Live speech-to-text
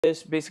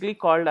is basically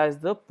called as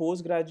the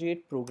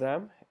postgraduate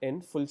program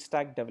in full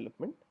stack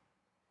development,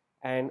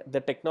 and the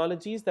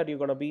technologies that you're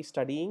going to be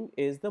studying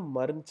is the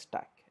MERN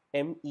stack.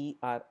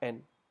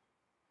 MERN.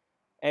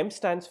 M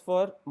stands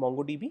for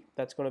MongoDB,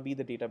 that's going to be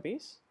the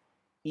database.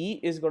 E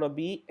is going to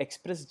be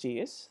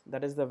Express.js,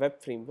 that is the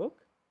web framework.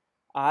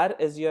 R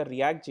is your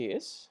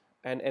React.js,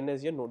 and N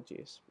is your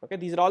Node.js. Okay,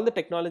 these are all the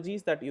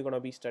technologies that you're going to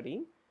be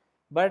studying.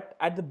 But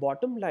at the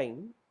bottom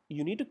line,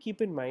 you need to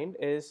keep in mind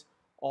is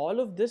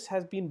all of this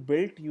has been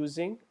built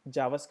using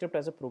JavaScript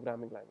as a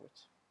programming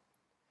language.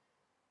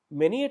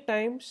 Many a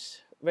times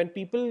when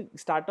people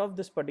start off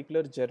this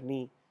particular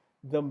journey,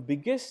 the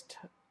biggest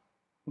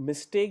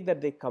mistake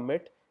that they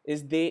commit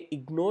is they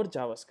ignore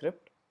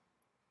JavaScript.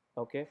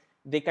 Okay,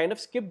 they kind of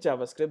skip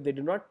JavaScript. They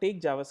do not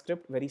take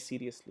JavaScript very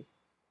seriously.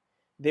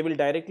 They will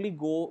directly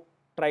go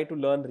try to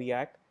learn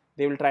React.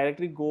 They will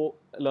directly go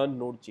learn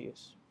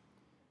Node.js.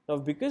 Now,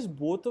 because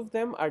both of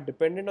them are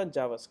dependent on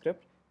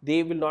JavaScript,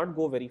 they will not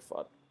go very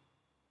far.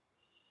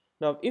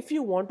 Now, if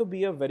you want to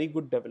be a very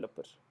good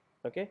developer,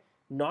 okay,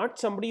 not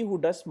somebody who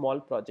does small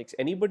projects.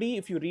 Anybody,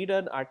 if you read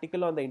an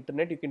article on the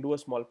internet, you can do a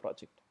small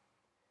project.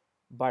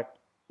 But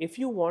if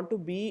you want to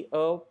be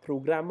a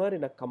programmer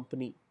in a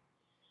company,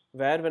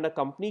 where when a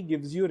company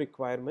gives you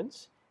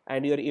requirements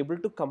and you're able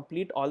to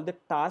complete all the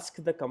tasks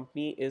the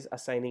company is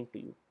assigning to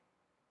you,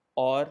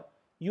 or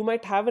you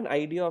might have an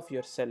idea of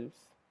yourself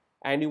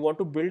and you want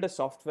to build a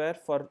software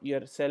for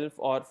yourself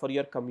or for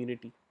your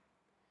community.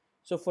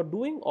 So for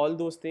doing all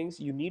those things,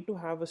 you need to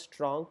have a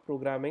strong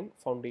programming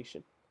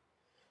foundation.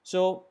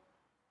 So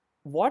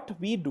what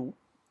we do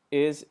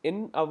is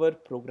in our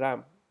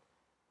program,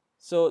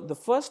 so the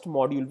first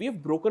module, we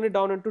have broken it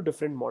down into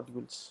different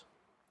modules.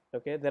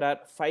 Okay, there are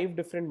 5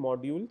 different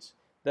modules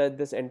that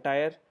this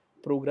entire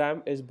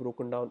program is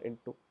broken down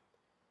into.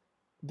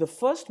 The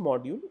first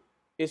module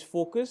is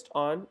focused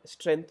on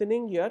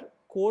strengthening your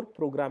core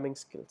programming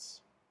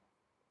skills.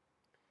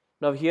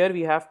 Now here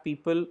we have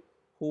people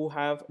who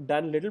have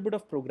done little bit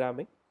of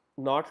programming,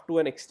 not to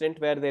an extent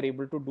where they're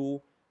able to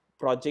do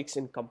projects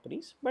in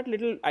companies, but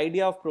little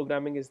idea of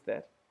programming is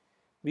there.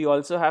 We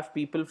also have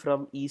people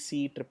from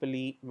EC, Triple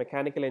E,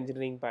 mechanical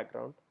engineering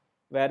background,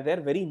 where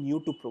they're very new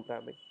to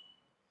programming.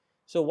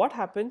 So what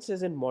happens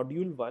is in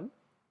module 1,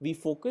 we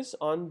focus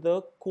on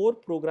the core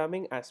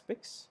programming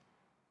aspects,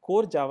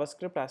 core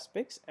JavaScript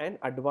aspects, and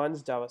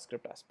advanced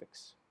JavaScript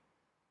aspects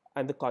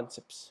and the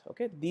concepts.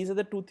 Okay, these are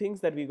the 2 things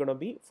that we're going to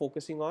be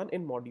focusing on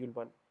in module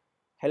 1,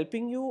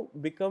 helping you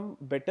become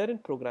better in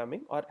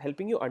programming or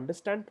helping you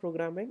understand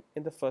programming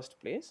in the first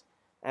place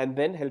and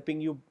then helping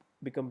you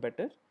become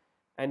better.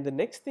 And the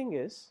next thing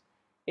is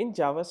in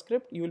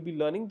JavaScript, you will be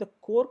learning the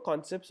core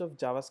concepts of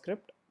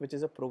JavaScript, which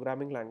is a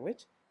programming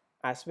language,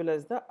 as well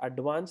as the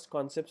advanced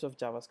concepts of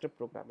JavaScript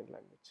programming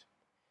language.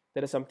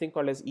 There is something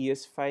called as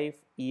ES5,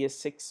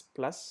 ES6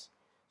 plus.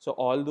 So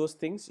all those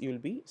things you will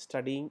be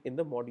studying in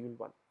the module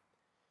 1.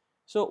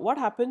 So what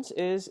happens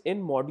is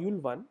in module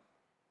 1,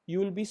 you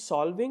will be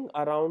solving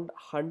around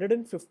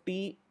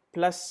 150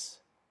 plus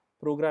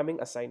programming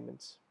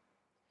assignments.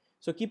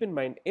 So keep in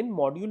mind, in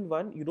module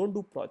 1, you don't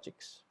do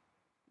projects.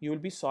 You will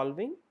be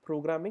solving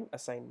programming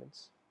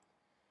assignments.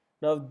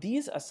 Now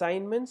these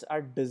assignments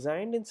are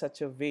designed in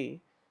such a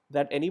way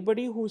that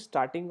anybody who's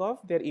starting off,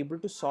 they're able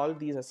to solve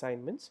these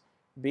assignments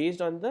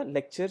based on the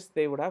lectures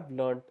they would have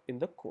learned in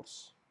the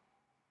course.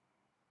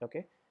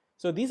 Okay,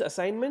 so these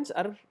assignments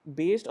are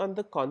based on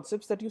the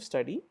concepts that you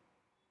study,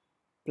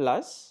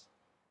 plus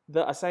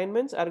the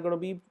assignments are going to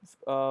be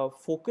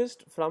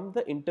focused from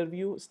the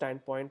interview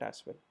standpoint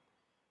as well.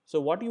 So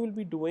what you will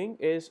be doing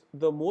is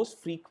the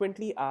most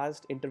frequently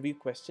asked interview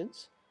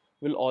questions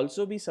will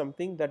also be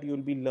something that you will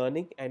be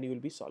learning and you will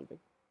be solving.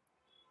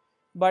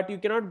 But you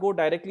cannot go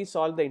directly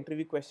solve the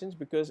interview questions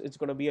because it's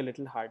going to be a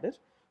little harder.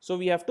 So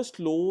we have to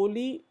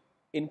slowly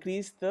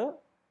increase the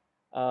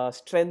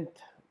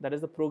strength, that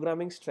is the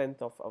programming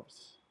strength of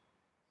ours.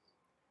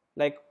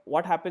 Like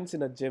what happens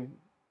in a gym,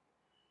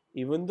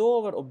 even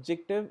though our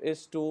objective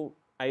is to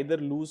either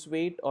lose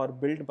weight or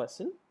build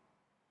muscle,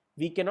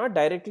 we cannot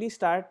directly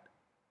start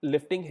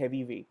lifting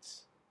heavy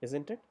weights,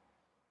 isn't it?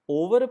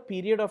 Over a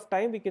period of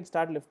time, we can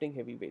start lifting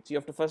heavy weights. You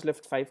have to first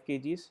lift 5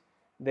 kgs,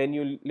 then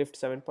you lift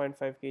 7.5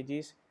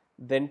 kgs,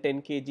 then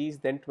 10 kgs,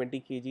 then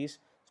 20 kgs.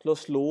 So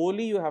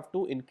slowly you have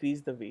to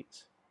increase the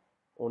weights.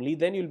 Only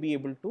then you'll be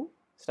able to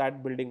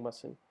start building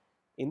muscle.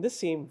 In the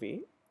same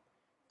way,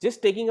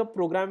 just taking up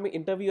programming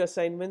interview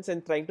assignments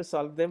and trying to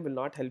solve them will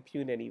not help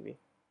you in any way.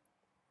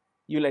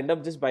 You'll end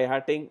up just by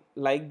hearting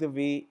like the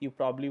way you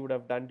probably would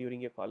have done during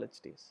your college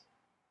days.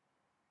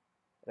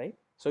 Right?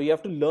 So you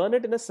have to learn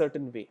it in a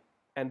certain way,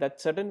 and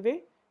that certain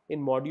way in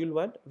module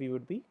 1 we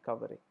would be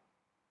covering.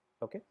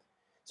 Okay,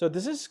 so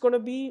this is going to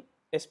be,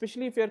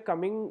 especially if you're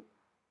coming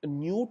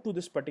new to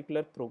this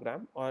particular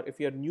program or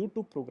if you're new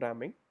to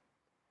programming,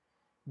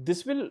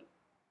 this will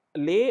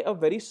lay a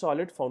very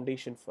solid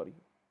foundation for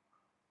you.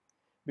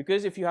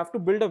 Because if you have to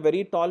build a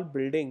very tall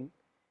building,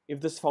 if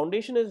this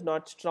foundation is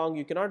not strong,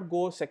 you cannot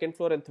go second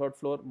floor and third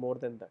floor more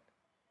than that.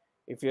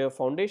 If your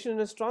foundation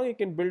is strong, you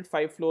can build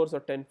 5 floors or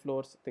 10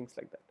 floors, things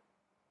like that.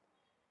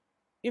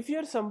 If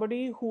you're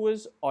somebody who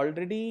has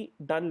already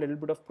done a little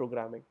bit of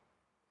programming,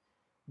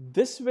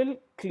 this will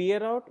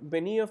clear out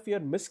many of your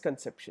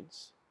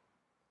misconceptions.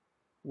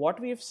 What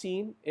we have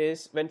seen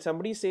is when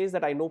somebody says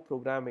that I know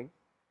programming,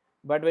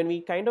 but when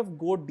we kind of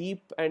go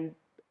deep and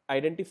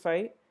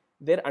identify,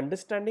 their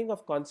understanding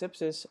of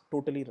concepts is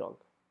totally wrong.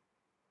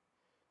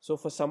 So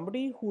for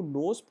somebody who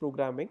knows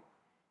programming,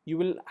 you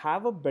will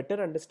have a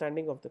better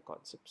understanding of the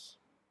concepts.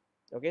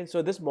 Okay,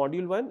 so this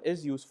module 1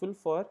 is useful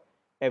for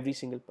every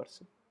single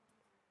person.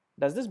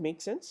 Does this make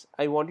sense?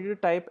 I want you to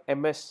type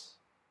MS,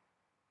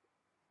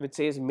 which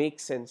says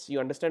makes sense. You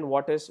understand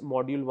what is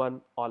module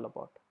 1 all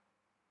about.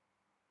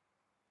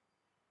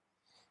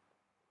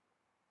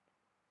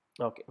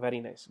 Okay, very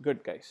nice.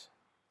 Good, guys.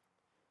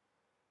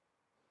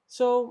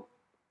 So,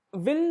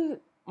 will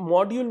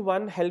module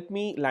 1 help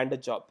me land a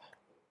job?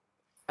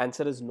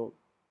 Answer is no.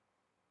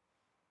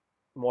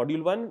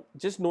 Module 1,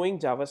 just knowing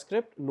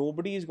JavaScript,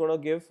 nobody is going to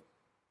give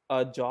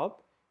a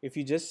job if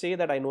you just say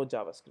that I know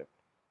JavaScript.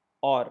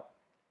 Or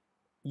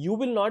you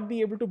will not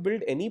be able to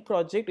build any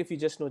project if you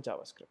just know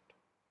JavaScript.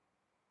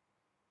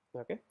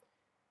 Okay.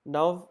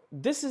 Now,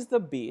 this is the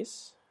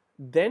base.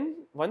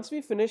 Then once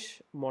we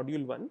finish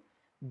module 1,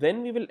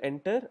 then we will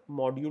enter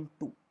module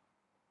 2,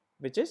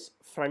 which is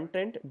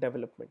front-end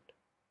development.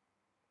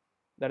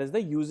 That is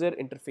the user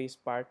interface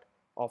part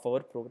of our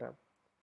program.